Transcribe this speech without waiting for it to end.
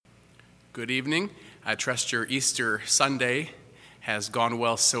Good evening. I trust your Easter Sunday has gone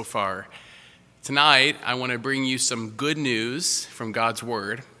well so far. Tonight, I want to bring you some good news from God's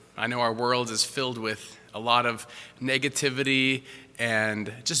Word. I know our world is filled with a lot of negativity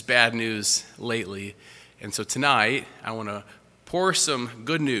and just bad news lately. And so tonight, I want to pour some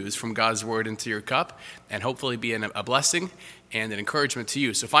good news from God's Word into your cup and hopefully be a blessing and an encouragement to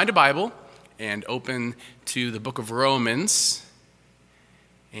you. So find a Bible and open to the book of Romans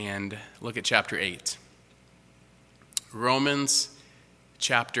and look at chapter 8. Romans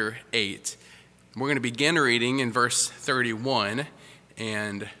chapter 8. We're going to begin reading in verse 31,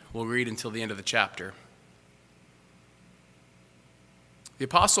 and we'll read until the end of the chapter. The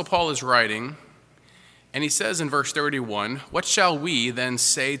Apostle Paul is writing, and he says in verse 31, "What shall we then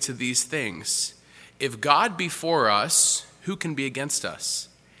say to these things? If God be for us, who can be against us?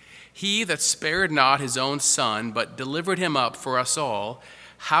 He that spared not his own son, but delivered him up for us all,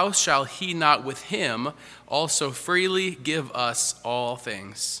 how shall he not with him also freely give us all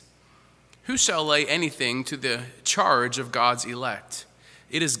things? Who shall lay anything to the charge of God's elect?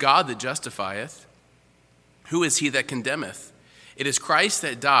 It is God that justifieth. Who is he that condemneth? It is Christ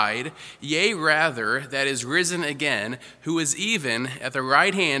that died, yea, rather, that is risen again, who is even at the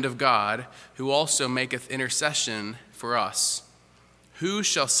right hand of God, who also maketh intercession for us. Who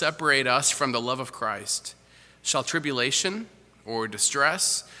shall separate us from the love of Christ? Shall tribulation, or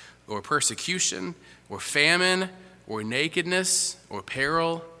distress, or persecution, or famine, or nakedness, or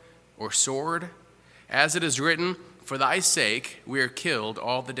peril, or sword? As it is written, for thy sake we are killed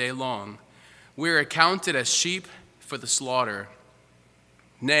all the day long. We are accounted as sheep for the slaughter.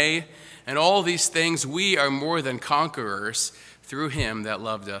 Nay, in all these things we are more than conquerors through him that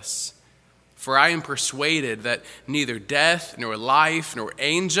loved us. For I am persuaded that neither death, nor life, nor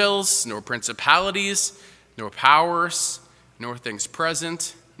angels, nor principalities, nor powers, nor things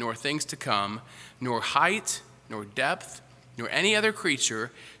present, nor things to come, nor height, nor depth, nor any other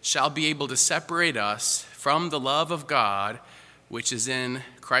creature shall be able to separate us from the love of God, which is in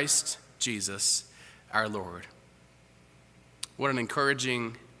Christ Jesus our Lord." What an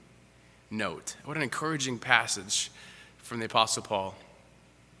encouraging note. What an encouraging passage from the Apostle Paul.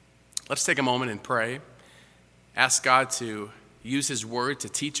 Let's take a moment and pray. Ask God to use his word to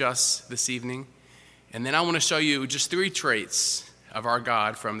teach us this evening. And then I want to show you just 3 traits of our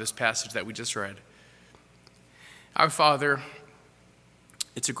God from this passage that we just read. Our Father,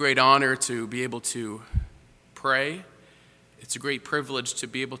 it's a great honor to be able to pray. It's a great privilege to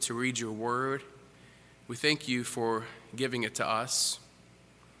be able to read your word. We thank you for giving it to us.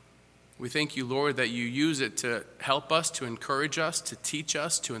 We thank you, Lord, that you use it to help us, to encourage us, to teach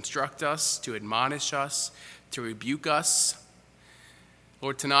us, to instruct us, to admonish us, to rebuke us.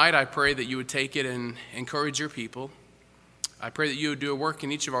 Lord, tonight I pray that you would take it and encourage your people. I pray that you would do a work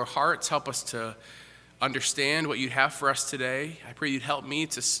in each of our hearts, help us to understand what you'd have for us today. I pray you'd help me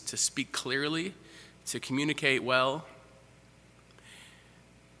to speak clearly, to communicate well.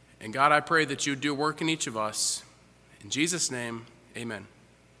 And God, I pray that you would do a work in each of us. In Jesus' name, amen.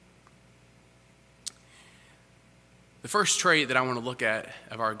 The first trait that I want to look at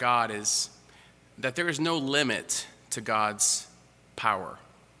of our God is that there is no limit to God's power.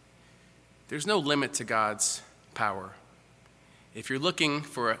 There's no limit to God's power. If you're looking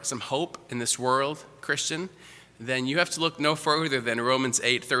for some hope in this world, Christian, then you have to look no further than Romans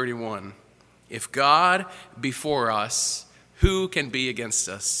 8:31. If God be for us, who can be against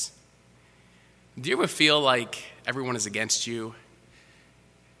us? Do you ever feel like everyone is against you?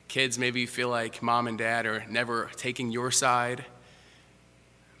 Kids, maybe you feel like mom and dad are never taking your side.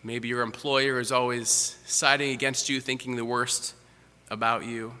 Maybe your employer is always siding against you, thinking the worst about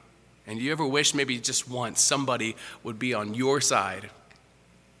you. And do you ever wish maybe just once somebody would be on your side?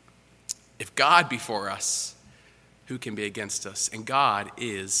 If God be for us, who can be against us? And God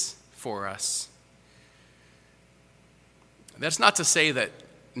is for us. That's not to say that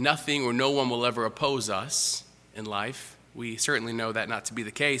nothing or no one will ever oppose us in life. We certainly know that not to be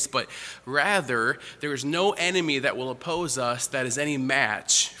the case, but rather there is no enemy that will oppose us that is any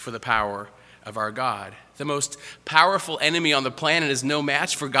match for the power of our God. The most powerful enemy on the planet is no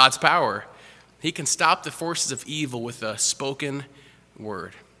match for God's power. He can stop the forces of evil with a spoken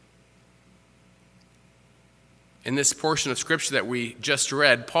word. In this portion of scripture that we just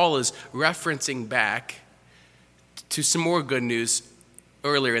read, Paul is referencing back to some more good news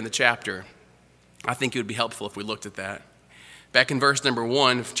earlier in the chapter. I think it would be helpful if we looked at that. Back in verse number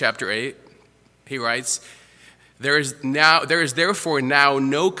 1 of chapter 8, he writes, There is therefore now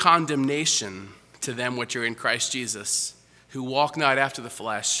no condemnation to them which are in Christ Jesus, who walk not after the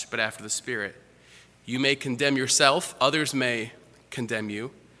flesh, but after the Spirit. You may condemn yourself, others may condemn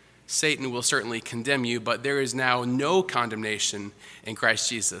you. Satan will certainly condemn you, but there is now no condemnation in Christ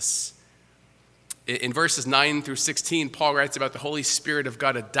Jesus. In verses 9 through 16, Paul writes about the Holy Spirit of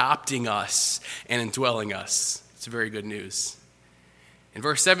God adopting us and indwelling us. It's very good news. In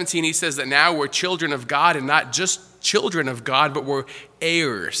verse 17, he says that now we're children of God, and not just children of God, but we're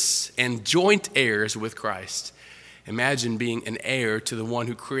heirs and joint heirs with Christ. Imagine being an heir to the one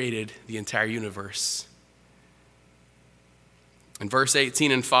who created the entire universe. In verse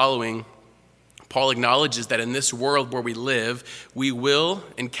 18 and following, Paul acknowledges that in this world where we live, we will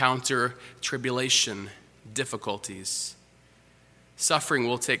encounter tribulation, difficulties. Suffering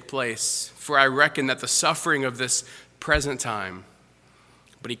will take place, for I reckon that the suffering of this present time.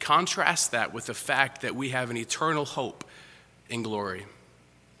 But he contrasts that with the fact that we have an eternal hope in glory.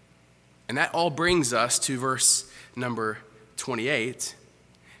 And that all brings us to verse number 28.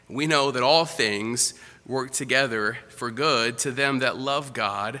 We know that all things work together for good to them that love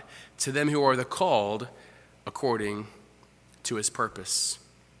God, to them who are the called according to his purpose.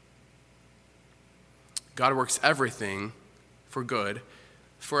 God works everything for good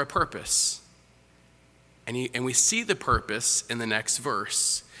for a purpose. And we see the purpose in the next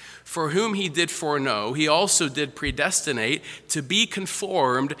verse. For whom he did foreknow, he also did predestinate to be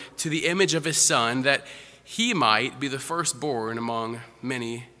conformed to the image of his Son, that he might be the firstborn among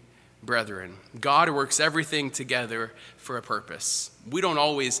many brethren. God works everything together for a purpose. We don't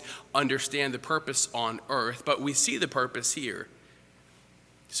always understand the purpose on earth, but we see the purpose here.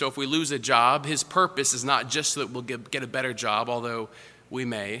 So if we lose a job, his purpose is not just so that we'll get a better job, although we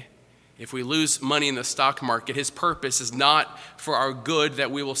may. If we lose money in the stock market, his purpose is not for our good, that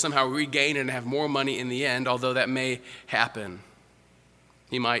we will somehow regain and have more money in the end, although that may happen.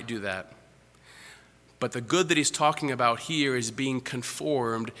 He might do that. But the good that he's talking about here is being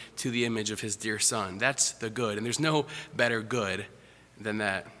conformed to the image of his dear Son. That's the good, and there's no better good than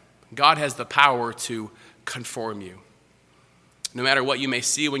that. God has the power to conform you. No matter what you may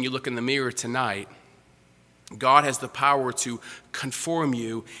see when you look in the mirror tonight, God has the power to conform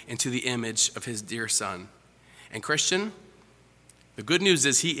you into the image of his dear Son. And Christian, the good news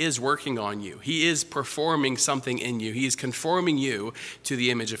is he is working on you. He is performing something in you. He is conforming you to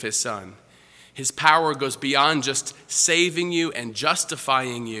the image of his Son. His power goes beyond just saving you and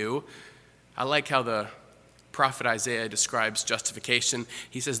justifying you. I like how the prophet Isaiah describes justification.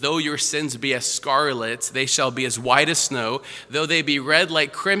 He says, though your sins be as scarlet, they shall be as white as snow. Though they be red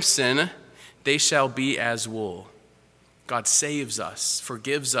like crimson, they shall be as wool. God saves us,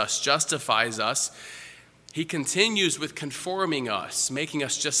 forgives us, justifies us. He continues with conforming us, making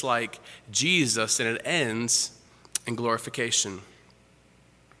us just like Jesus, and it ends in glorification.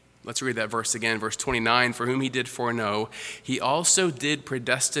 Let's read that verse again, verse 29. For whom he did foreknow, he also did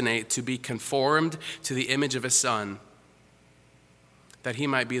predestinate to be conformed to the image of his Son, that he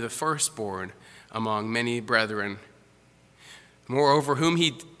might be the firstborn among many brethren. Moreover, whom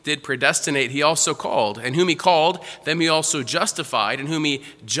he did predestinate, he also called. And whom he called, them he also justified. And whom he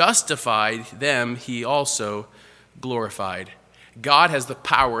justified, them he also glorified. God has the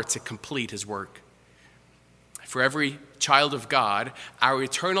power to complete his work. For every child of God, our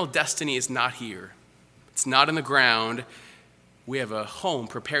eternal destiny is not here. It's not in the ground. We have a home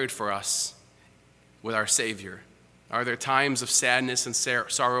prepared for us with our Savior. Are there times of sadness and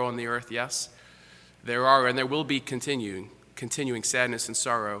sorrow on the earth? Yes, there are, and there will be continuing sadness and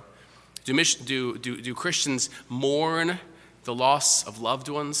sorrow. Do Christians mourn the loss of loved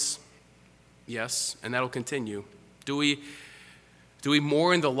ones? Yes, and that'll continue. Do we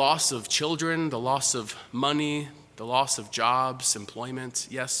mourn the loss of children, the loss of money, the loss of jobs, employment?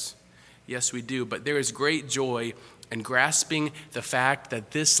 Yes, we do. But there is great joy in grasping the fact that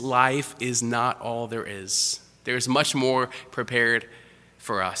this life is not all there is. There's much more prepared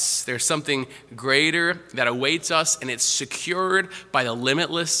for us. There's something greater that awaits us, and it's secured by the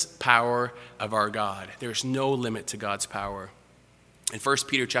limitless power of our God. There's no limit to God's power. In 1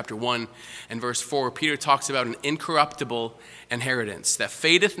 Peter chapter 1 and verse 4, Peter talks about an incorruptible inheritance that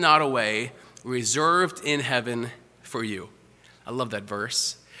fadeth not away, reserved in heaven for you. I love that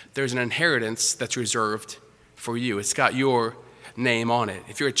verse. There's an inheritance that's reserved for you. It's got your name on it.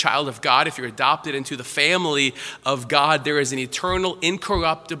 If you're a child of God, if you're adopted into the family of God, there is an eternal,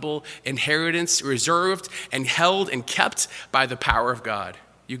 incorruptible inheritance reserved and held and kept by the power of God.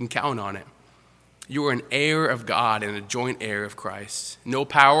 You can count on it. You are an heir of God and a joint heir of Christ. No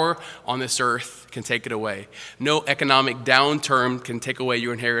power on this earth can take it away. No economic downturn can take away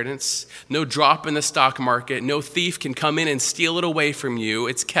your inheritance. No drop in the stock market. No thief can come in and steal it away from you.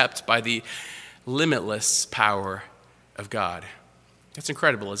 It's kept by the limitless power of God. That's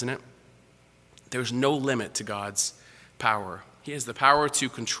incredible, isn't it? There's no limit to God's power. He has the power to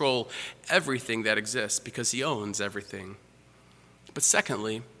control everything that exists because he owns everything. But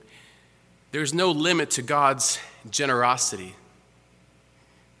secondly, there's no limit to God's generosity.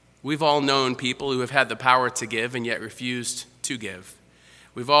 We've all known people who have had the power to give and yet refused to give.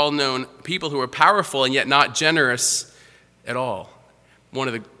 We've all known people who are powerful and yet not generous at all. One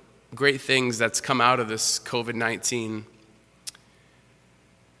of the great things that's come out of this COVID-19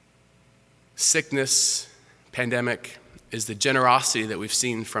 sickness pandemic is the generosity that we've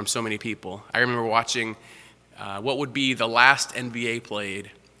seen from so many people. I remember watching what would be the last NBA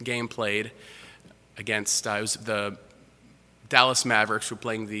game played against, it was the Dallas Mavericks were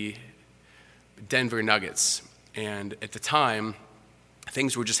playing the Denver Nuggets. And at the time,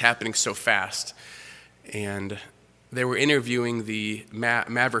 things were just happening so fast. And they were interviewing the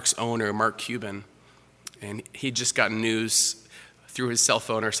Mavericks owner, Mark Cuban, and he'd just gotten news through his cell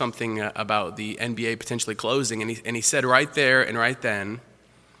phone or something about the NBA potentially closing. And he said right there and right then,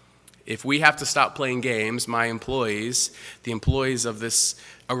 if we have to stop playing games, my employees, the employees of this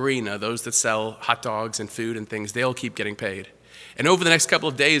arena, those that sell hot dogs and food and things, they'll keep getting paid. And over the next couple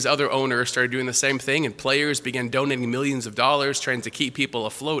of days, other owners started doing the same thing, and players began donating millions of dollars, trying to keep people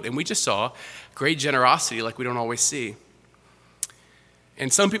afloat. And we just saw great generosity like we don't always see.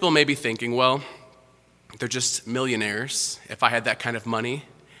 And some people may be thinking, well, they're just millionaires. If I had that kind of money,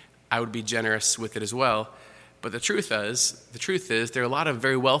 I would be generous with it as well. But the truth is, there are a lot of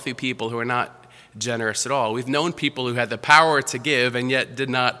very wealthy people who are not generous at all. We've known people who had the power to give and yet did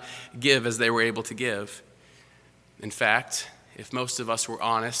not give as they were able to give. In fact, if most of us were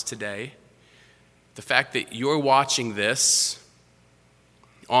honest today, the fact that you're watching this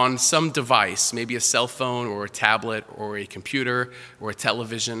on some device, maybe a cell phone or a tablet or a computer or a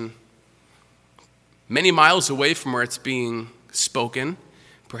television, many miles away from where it's being spoken,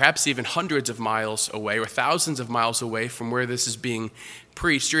 perhaps even hundreds of miles away or thousands of miles away from where this is being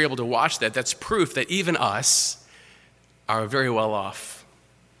preached, you're able to watch that. That's proof that even us are very well off.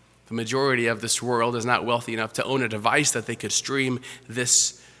 The majority of this world is not wealthy enough to own a device that they could stream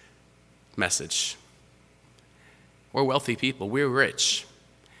this message. We're wealthy people. We're rich.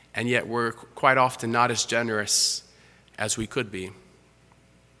 And yet we're quite often not as generous as we could be.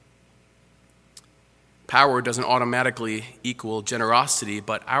 Power doesn't automatically equal generosity,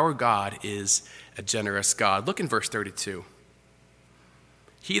 but our God is a generous God. Look in verse 32.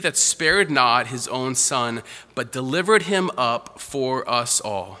 He that spared not his own son, but delivered him up for us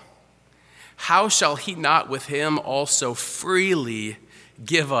all, how shall he not with him also freely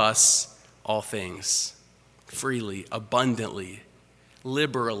give us all things? Freely, abundantly,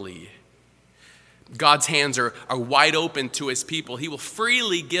 liberally. God's hands are wide open to his people. He will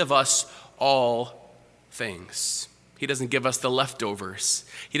freely give us all things. He doesn't give us the leftovers.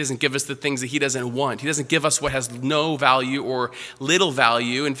 He doesn't give us the things that he doesn't want. He doesn't give us what has no value or little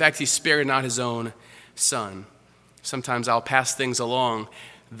value. In fact, he spared not his own son. Sometimes I'll pass things along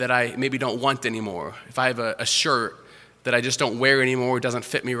that I maybe don't want anymore. If I have a shirt that I just don't wear anymore, it doesn't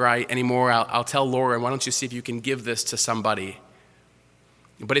fit me right anymore, I'll tell Lauren, why don't you see if you can give this to somebody?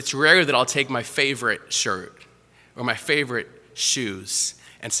 But it's rare that I'll take my favorite shirt or my favorite shoes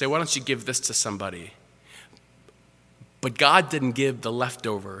and say, why don't you give this to somebody? But God didn't give the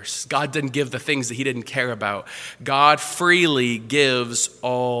leftovers. God didn't give the things that he didn't care about. God freely gives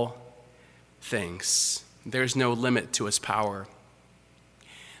all things. There's no limit to his power.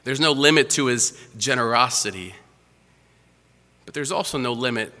 There's no limit to his generosity. But there's also no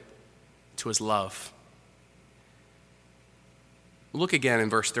limit to his love. Look again in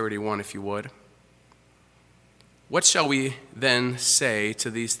verse 31, if you would. What shall we then say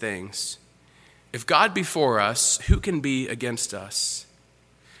to these things? If God be for us, who can be against us?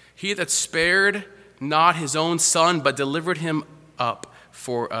 He that spared not his own son, but delivered him up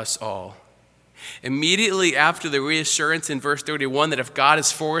for us all. Immediately after the reassurance in verse 31 that if God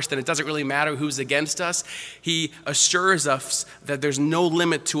is for us, then it doesn't really matter who's against us, he assures us that there's no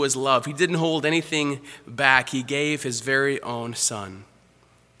limit to his love. He didn't hold anything back. He gave his very own son.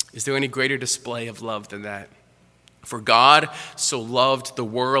 Is there any greater display of love than that? For God so loved the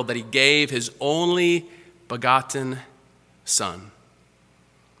world that he gave his only begotten son.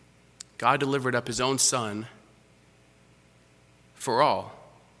 God delivered up his own son for all.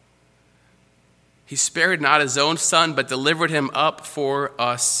 He spared not his own son, but delivered him up for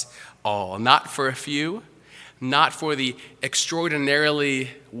us all. Not for a few, not for the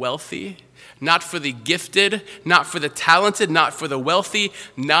extraordinarily wealthy, not for the gifted, not for the talented, not for the wealthy,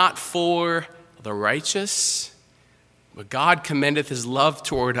 not for the righteous. But God commendeth his love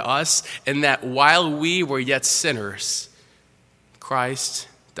toward us in that while we were yet sinners, Christ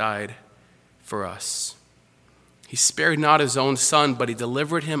died for us. He spared not his own son, but he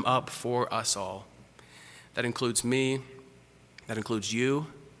delivered him up for us all. That includes me, that includes you,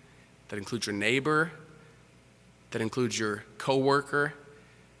 that includes your neighbor, that includes your coworker.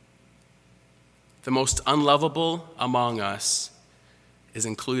 The most unlovable among us is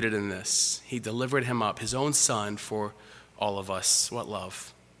included in this. He delivered him up, his own son, for all of us. What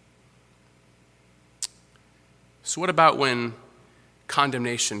love. So what about when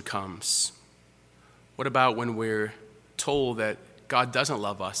condemnation comes? What about when we're told that God doesn't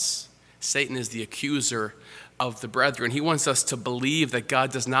love us? Satan is the accuser of the brethren. He wants us to believe that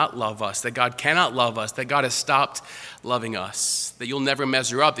God does not love us, that God cannot love us, that God has stopped loving us, that you'll never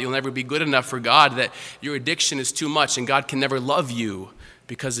measure up, that you'll never be good enough for God, that your addiction is too much and God can never love you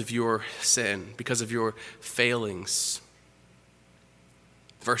because of your sin, because of your failings.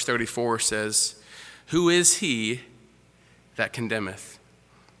 Verse 34 says, "Who is he that condemneth?"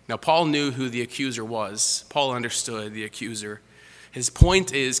 Now, Paul knew who the accuser was. Paul understood the accuser. His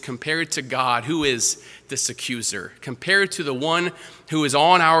point is, compared to God, who is this accuser? Compared to the one who is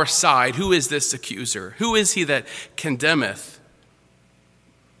on our side, who is this accuser? Who is he that condemneth?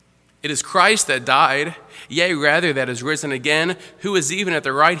 It is Christ that died, yea, rather that is risen again, who is even at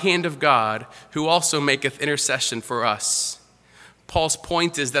the right hand of God, who also maketh intercession for us. Paul's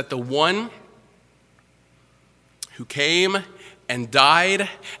point is that the one who came and died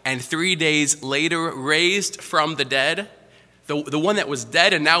and 3 days later raised from the dead, the one that was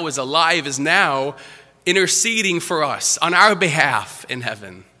dead and now is alive, is now interceding for us on our behalf in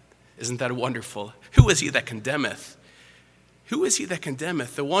heaven. Isn't that wonderful? Who is he that condemneth? Who is he that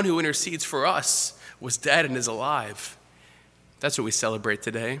condemneth? The one who intercedes for us was dead and is alive. That's what we celebrate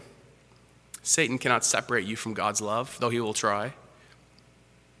today. Satan cannot separate you from God's love, though he will try.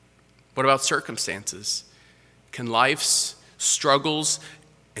 What about circumstances? Can life's struggles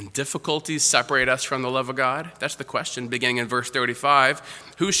and difficulties separate us from the love of God? That's the question beginning in verse 35.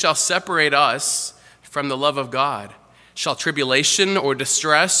 Who shall separate us from the love of God? Shall tribulation or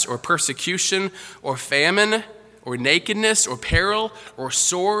distress or persecution or famine or nakedness or peril or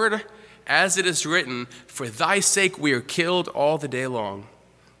sword? As it is written, for thy sake we are killed all the day long.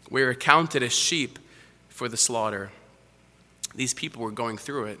 We are accounted as sheep for the slaughter. These people were going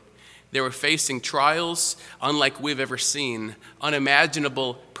through it. They were facing trials unlike we've ever seen,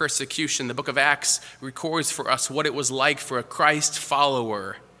 unimaginable persecution. The book of Acts records for us what it was like for a Christ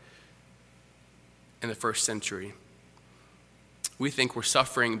follower in the first century. We think we're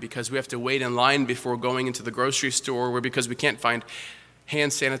suffering because we have to wait in line before going into the grocery store, or because we can't find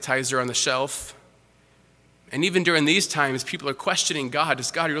hand sanitizer on the shelf. And even during these times, people are questioning God.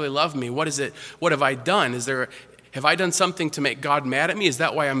 Does God really love me? What is it? What have I done? Have I done something to make God mad at me? Is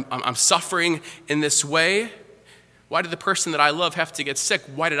that why I'm suffering in this way? Why did the person that I love have to get sick?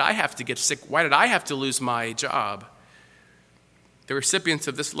 Why did I have to get sick? Why did I have to lose my job? The recipients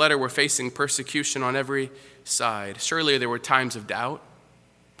of this letter were facing persecution on every side. Surely there were times of doubt,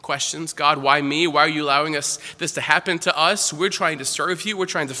 questions. God, why me? Why are you allowing this to happen to us? We're trying to serve you. We're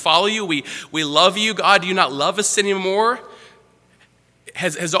trying to follow you. We love you. God, do you not love us anymore?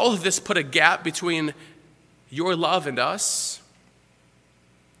 Has all of this put a gap between your love and us?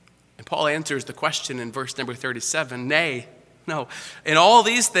 And Paul answers the question in verse number 37. Nay, no. In all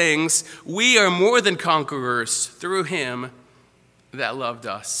these things, we are more than conquerors through him that loved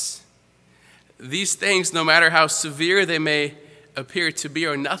us. These things, no matter how severe they may appear to be,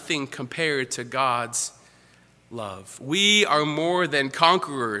 are nothing compared to God's love. We are more than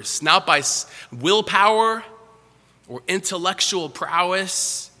conquerors, not by willpower or intellectual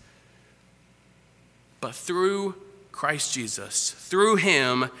prowess, but through Christ Jesus. Through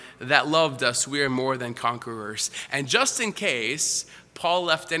him that loved us, we are more than conquerors. And just in case Paul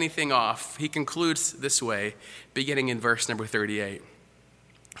left anything off, he concludes this way, beginning in verse number 38.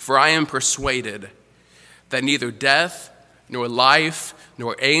 For I am persuaded that neither death, nor life,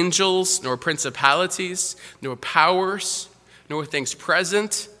 nor angels, nor principalities, nor powers, nor things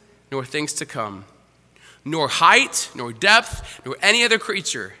present, nor things to come, nor height, nor depth, nor any other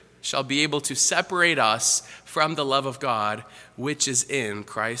creature shall be able to separate us from the love of God, which is in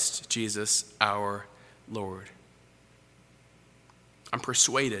Christ Jesus our Lord. I'm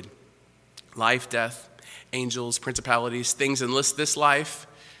persuaded. Life, death, angels, principalities, things in this life,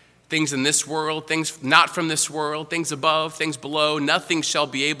 things in this world, things not from this world, things above, things below, nothing shall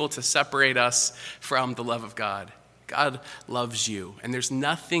be able to separate us from the love of God. God loves you, and there's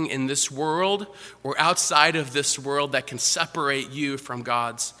nothing in this world or outside of this world that can separate you from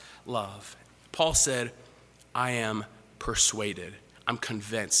God's love. Paul said, I am persuaded. I'm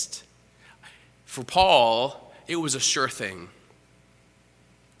convinced. For Paul, it was a sure thing.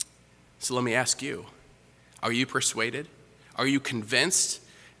 So let me ask you, Are you persuaded? Are you convinced?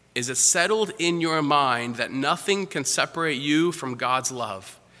 Is it settled in your mind that nothing can separate you from God's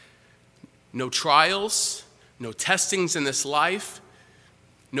love? No trials, no testings in this life,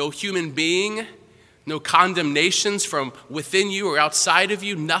 no human being, no condemnations from within you or outside of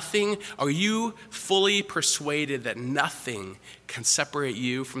you, nothing. Are you fully persuaded that nothing can separate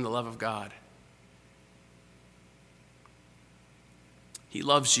you from the love of God? He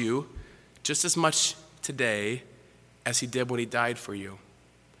loves you just as much today as he did when he died for you.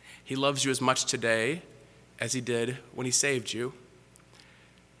 He loves you as much today as he did when he saved you.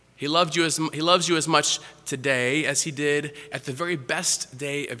 He loves you as much today as he did at the very best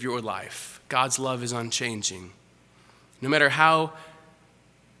day of your life. God's love is unchanging. No matter how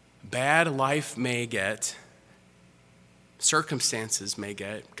bad life may get, circumstances may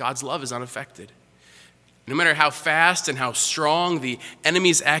get, God's love is unaffected. No matter how fast and how strong the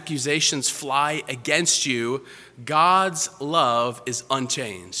enemy's accusations fly against you, God's love is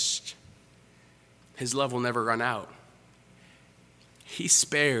unchanged. His love will never run out. He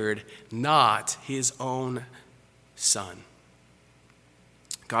spared not his own son.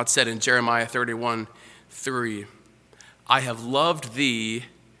 God said in Jeremiah 31:3, I have loved thee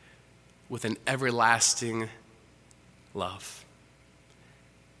with an everlasting love.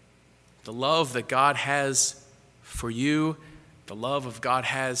 The love that God has for you, the love of God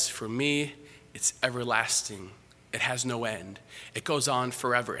has for me, it's everlasting. It has no end. It goes on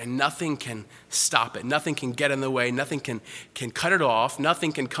forever, and nothing can stop it. Nothing can get in the way. Nothing can cut it off.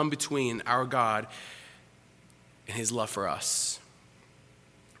 Nothing can come between our God and his love for us.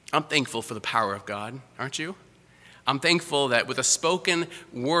 I'm thankful for the power of God, aren't you? I'm thankful that with a spoken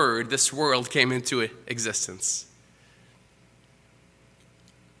word, this world came into existence.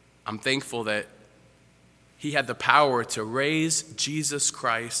 I'm thankful that he had the power to raise Jesus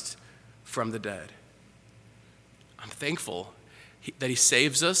Christ from the dead. I'm thankful that he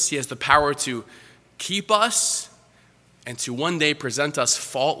saves us. He has the power to keep us and to one day present us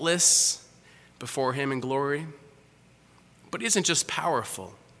faultless before him in glory. But he isn't just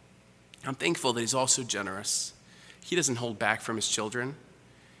powerful. I'm thankful that he's also generous. He doesn't hold back from his children.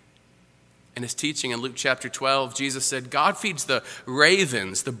 In his teaching in Luke chapter 12, Jesus said, God feeds the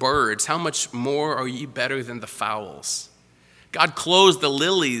ravens, the birds. How much more are ye better than the fowls? God clothes the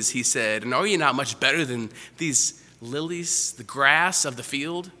lilies, he said, and are you not much better than these lilies, the grass of the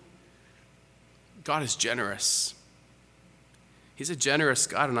field? God is generous. He's a generous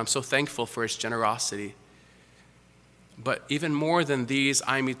God, and I'm so thankful for his generosity. But even more than these,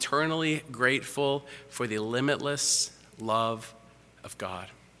 I'm eternally grateful for the limitless love of God.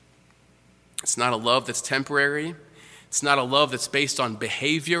 It's not a love that's temporary. It's not a love that's based on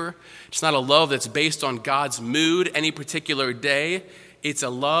behavior. It's not a love that's based on God's mood any particular day. It's a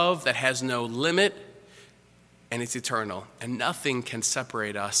love that has no limit, and it's eternal. And nothing can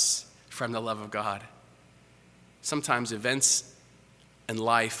separate us from the love of God. Sometimes events in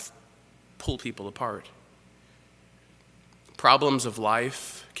life pull people apart. Problems of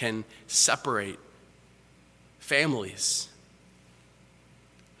life can separate families.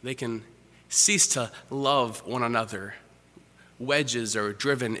 They can cease to love one another. Wedges are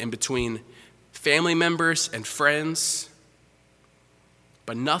driven in between family members and friends.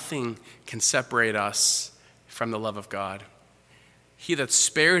 But nothing can separate us from the love of God. He that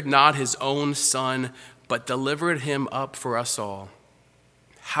spared not his own son, but delivered him up for us all,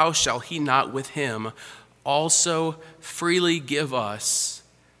 how shall he not with him also freely give us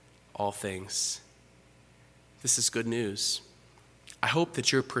all things? This is good news. I hope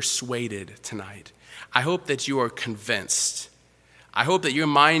that you're persuaded tonight. I hope that you are convinced. I hope that your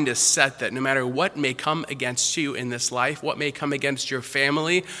mind is set that no matter what may come against you in this life, what may come against your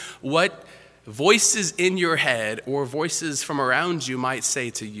family, what voices in your head or voices from around you might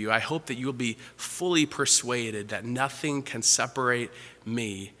say to you, I hope that you'll be fully persuaded that nothing can separate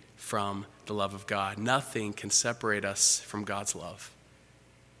me from the love of God. Nothing can separate us from God's love.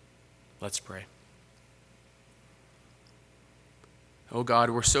 Let's pray. Oh God,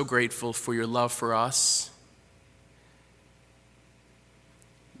 we're so grateful for your love for us,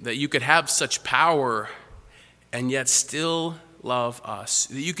 that you could have such power and yet still love us,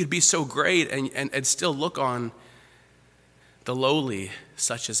 that you could be so great and still look on the lowly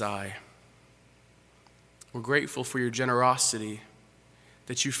such as I. We're grateful for your generosity,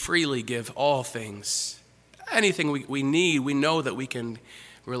 that you freely give all things. Anything we need, we know that we can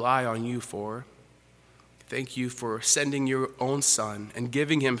rely on you for. Thank you for sending your own son and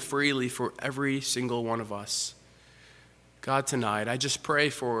giving him freely for every single one of us. God, tonight, I just pray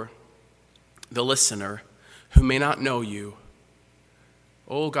for the listener who may not know you.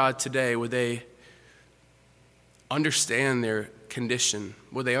 Oh God, today, would they understand their condition,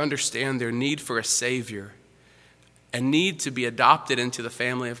 would they understand their need for a Savior and need to be adopted into the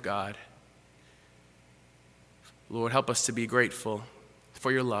family of God. Lord, help us to be grateful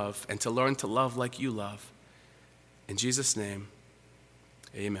for your love and to learn to love like you love. In Jesus' name,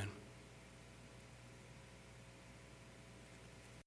 amen.